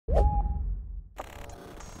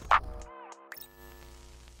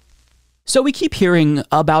So we keep hearing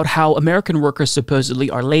about how American workers supposedly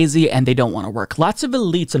are lazy and they don't want to work. Lots of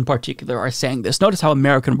elites in particular are saying this. Notice how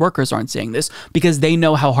American workers aren't saying this because they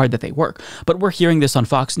know how hard that they work. But we're hearing this on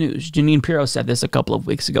Fox News. Janine Pirro said this a couple of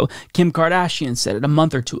weeks ago. Kim Kardashian said it a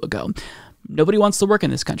month or two ago. Nobody wants to work in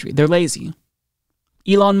this country. They're lazy.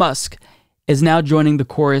 Elon Musk is now joining the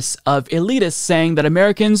chorus of elitists saying that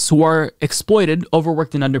Americans who are exploited,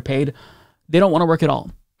 overworked, and underpaid, they don't want to work at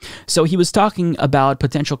all. So he was talking about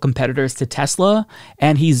potential competitors to Tesla,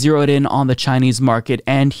 and he zeroed in on the Chinese market,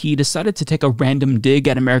 and he decided to take a random dig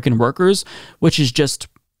at American workers, which is just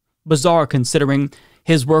bizarre considering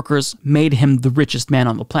his workers made him the richest man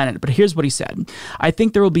on the planet. But here's what he said. I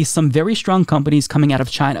think there will be some very strong companies coming out of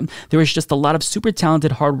China. There is just a lot of super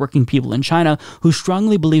talented, hardworking people in China who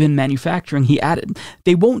strongly believe in manufacturing, he added.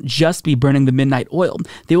 They won't just be burning the midnight oil.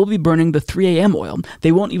 They will be burning the 3 a.m. oil.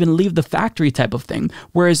 They won't even leave the factory type of thing.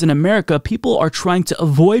 Whereas in America, people are trying to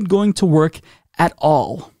avoid going to work at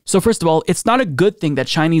all. So first of all, it's not a good thing that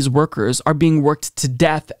Chinese workers are being worked to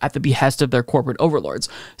death at the behest of their corporate overlords.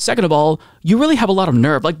 Second of all, you really have a lot of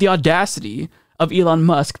nerve, like the audacity of Elon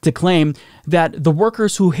Musk to claim that the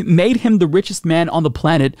workers who made him the richest man on the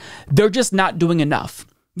planet, they're just not doing enough.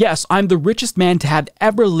 Yes, I'm the richest man to have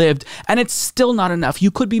ever lived, and it's still not enough.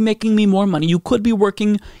 You could be making me more money. You could be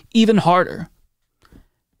working even harder.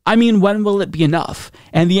 I mean, when will it be enough?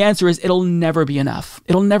 And the answer is it'll never be enough.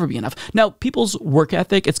 It'll never be enough. Now, people's work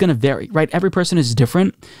ethic, it's going to vary, right? Every person is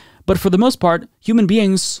different. But for the most part, human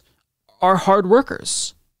beings are hard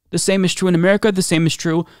workers. The same is true in America. The same is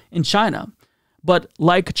true in China. But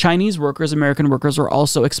like Chinese workers, American workers are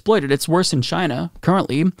also exploited. It's worse in China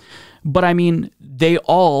currently. But I mean, they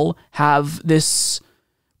all have this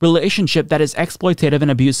relationship that is exploitative and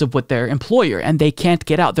abusive with their employer, and they can't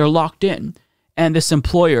get out. They're locked in. And this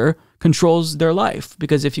employer controls their life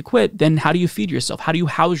because if you quit, then how do you feed yourself? How do you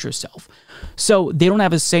house yourself? So they don't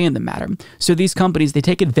have a say in the matter. So these companies, they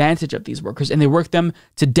take advantage of these workers and they work them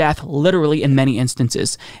to death, literally in many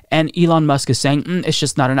instances. And Elon Musk is saying, it's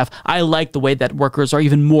just not enough. I like the way that workers are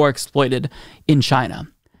even more exploited in China.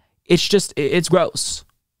 It's gross.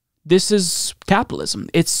 This is capitalism.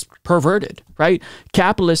 It's perverted, right?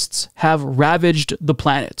 Capitalists have ravaged the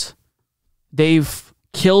planet. They've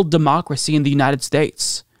killed democracy in the United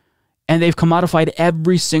States. And they've commodified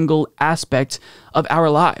every single aspect of our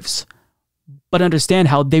lives. But understand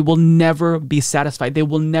how they will never be satisfied. They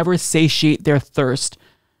will never satiate their thirst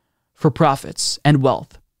for profits and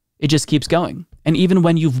wealth. It just keeps going. And even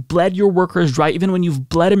when you've bled your workers dry, even when you've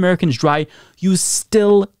bled Americans dry, you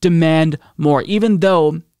still demand more. Even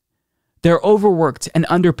though they're overworked and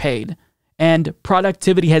underpaid and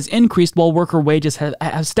productivity has increased while worker wages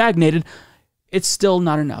have stagnated, it's still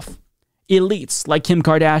not enough. Elites like Kim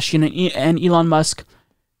Kardashian and Elon Musk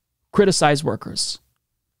criticize workers.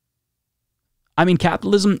 I mean,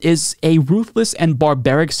 capitalism is a ruthless and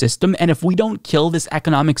barbaric system, and if we don't kill this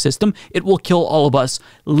economic system, it will kill all of us,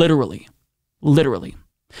 literally. Literally.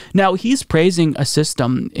 Now, he's praising a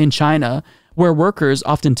system in China where workers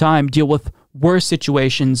oftentimes deal with worse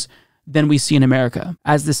situations than we see in America.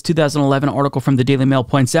 As this 2011 article from the Daily Mail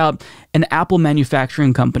points out, an Apple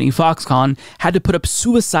manufacturing company, Foxconn, had to put up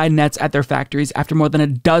suicide nets at their factories after more than a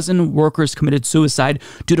dozen workers committed suicide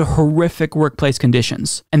due to horrific workplace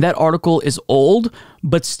conditions. And that article is old,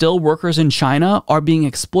 but still workers in China are being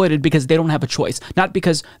exploited because they don't have a choice. Not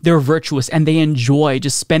because they're virtuous and they enjoy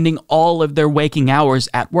just spending all of their waking hours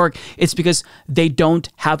at work. It's because they don't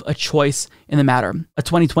have a choice in the matter. A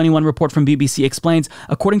 2021 report from BBC explains,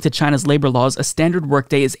 according to China's labor laws, a standard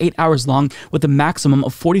workday is 8 hours long with a maximum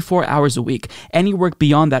of 44 hours a week. Any work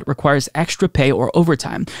beyond that requires extra pay or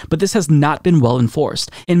overtime, but this has not been well enforced.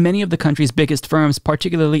 In many of the country's biggest firms,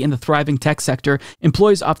 particularly in the thriving tech sector,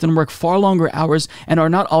 employees often work far longer hours and are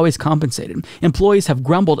not always compensated. Employees have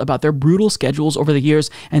grumbled about their brutal schedules over the years,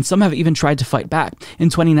 and some have even tried to fight back. In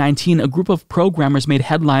 2019, a group of programmers made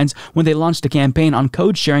headlines when they launched a campaign on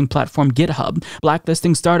code-sharing platform GitHub,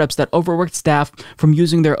 blacklisting startups that overworked staff from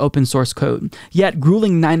using their open source code. Yet,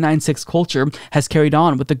 grueling 996 culture has carried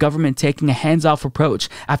on, with the government taking a hands-off approach.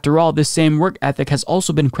 After all, this same work ethic has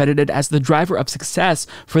also been credited as the driver of success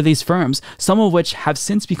for these firms, some of which have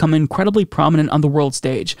since become incredibly prominent on the world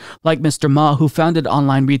stage. Like Mr. Ma, who founded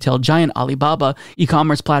online retail giant Alibaba,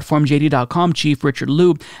 e-commerce platform JD.com chief Richard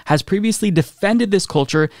Liu has previously defended this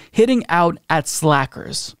culture, hitting out at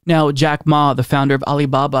slackers. Now, Jack Ma, the founder of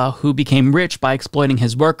Alibaba, who became rich by exploiting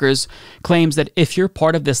his workers, claims that if you're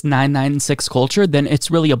part of this 996 culture, then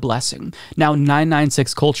it's really a blessing. Now,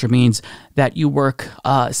 996 culture means that you work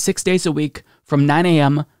 6 days a week from 9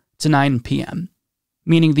 a.m. to 9 p.m.,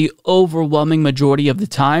 meaning the overwhelming majority of the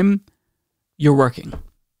time you're working.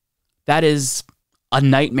 That is a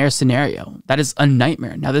nightmare scenario. That is a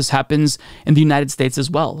nightmare. Now, this happens in the United States as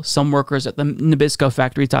well. Some workers at the Nabisco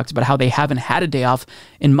factory talked about how they haven't had a day off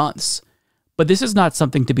in months. But this is not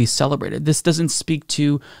something to be celebrated. This doesn't speak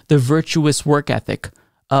to the virtuous work ethic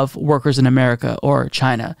of workers in America or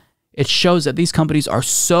China. It shows that these companies are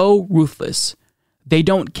so ruthless. They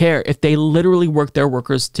don't care if they literally work their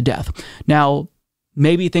workers to death. Now,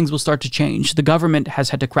 maybe things will start to change. The government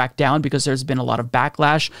has had to crack down because there's been a lot of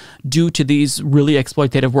backlash due to these really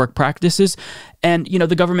exploitative work practices. And,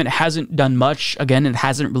 the government hasn't done much. Again, it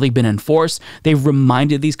hasn't really been enforced. They've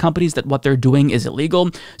reminded these companies that what they're doing is illegal.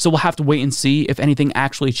 So we'll have to wait and see if anything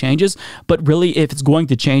actually changes. But really, if it's going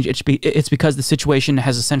to change, it's because the situation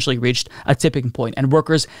has essentially reached a tipping point, and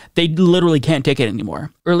workers, they literally can't take it anymore.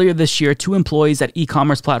 Earlier this year, 2 employees at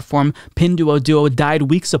e-commerce platform Pinduoduo died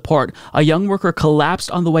weeks apart. A young worker collapsed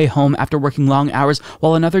on the way home after working long hours,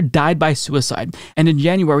 while another died by suicide. And in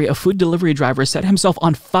January, a food delivery driver set himself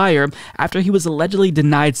on fire after he was allegedly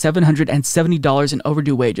denied $770 in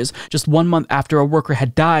overdue wages, just 1 month after a worker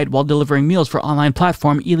had died while delivering meals for online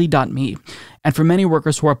platform Eli.me. And for many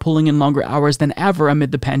workers who are pulling in longer hours than ever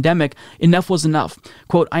amid the pandemic, enough was enough.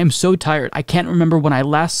 Quote, "I am so tired. I can't remember when I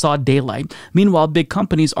last saw daylight. Meanwhile, big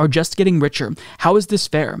companies are just getting richer. How is this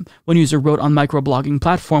fair?" One user wrote on microblogging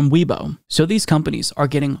platform Weibo. So these companies are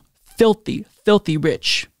getting filthy, filthy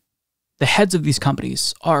rich. The heads of these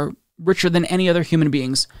companies are richer than any other human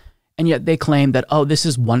beings. And yet they claim that, oh, this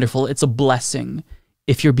is wonderful. It's a blessing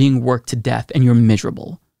if you're being worked to death and you're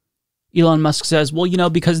miserable. Elon Musk says, well,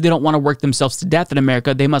 because they don't want to work themselves to death in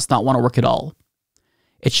America, they must not want to work at all.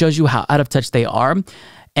 It shows you how out of touch they are.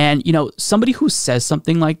 And, somebody who says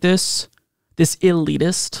something like this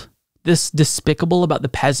elitist, this despicable about the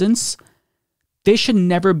peasants, they should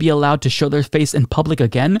never be allowed to show their face in public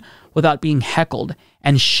again without being heckled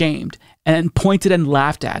and shamed and pointed and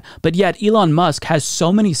laughed at. But yet Elon Musk has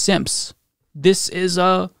so many simps. This is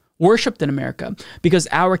worshipped in America because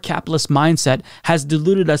our capitalist mindset has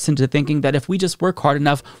deluded us into thinking that if we just work hard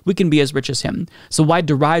enough, we can be as rich as him. So why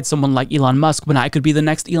deride someone like Elon Musk when I could be the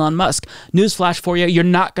next Elon Musk? Newsflash for you, you're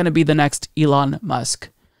not going to be the next Elon Musk.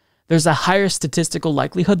 There's a higher statistical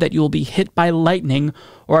likelihood that you will be hit by lightning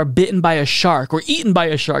or bitten by a shark or eaten by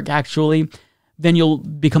a shark, actually, then you'll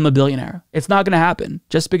become a billionaire. It's not going to happen.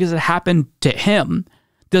 Just because it happened to him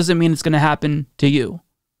doesn't mean it's going to happen to you.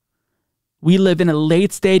 We live in a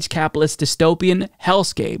late-stage capitalist dystopian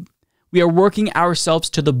hellscape. We are working ourselves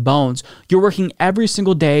to the bones. You're working every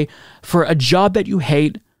single day for a job that you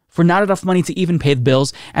hate, for not enough money to even pay the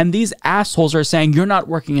bills, and these assholes are saying you're not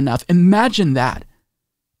working enough. Imagine that.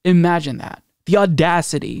 Imagine that. The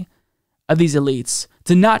audacity of these elites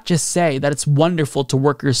to not just say that it's wonderful to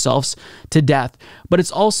work yourselves to death, but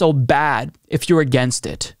it's also bad if you're against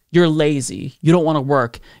it. You're lazy. You don't want to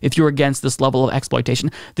work if you're against this level of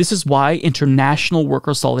exploitation. This is why international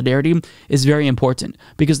worker solidarity is very important,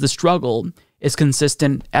 because the struggle is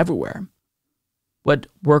consistent everywhere. What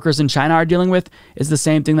workers in China are dealing with is the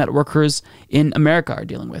same thing that workers in America are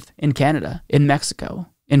dealing with, in Canada, in Mexico,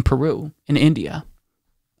 in Peru, in India.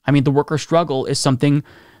 I mean, the worker struggle is something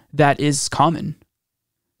that is common.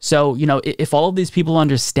 So, if all of these people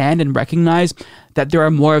understand and recognize that there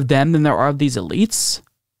are more of them than there are of these elites,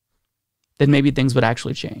 then maybe things would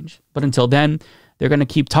actually change. But until then, they're going to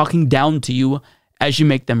keep talking down to you as you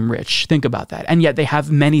make them rich. Think about that. And yet they have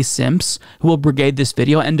many simps who will brigade this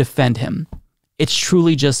video and defend him. It's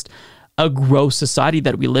truly just a gross society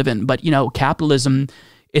that we live in. But, capitalism,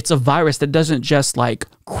 it's a virus that doesn't just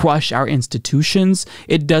crush our institutions.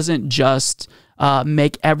 It doesn't just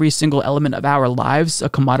make every single element of our lives a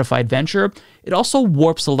commodified venture. It also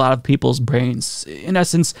warps a lot of people's brains. In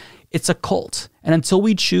essence, it's a cult. And until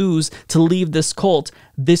we choose to leave this cult,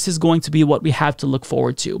 this is going to be what we have to look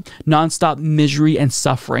forward to. Nonstop misery and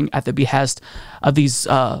suffering at the behest of these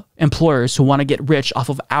employers who want to get rich off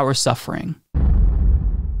of our suffering.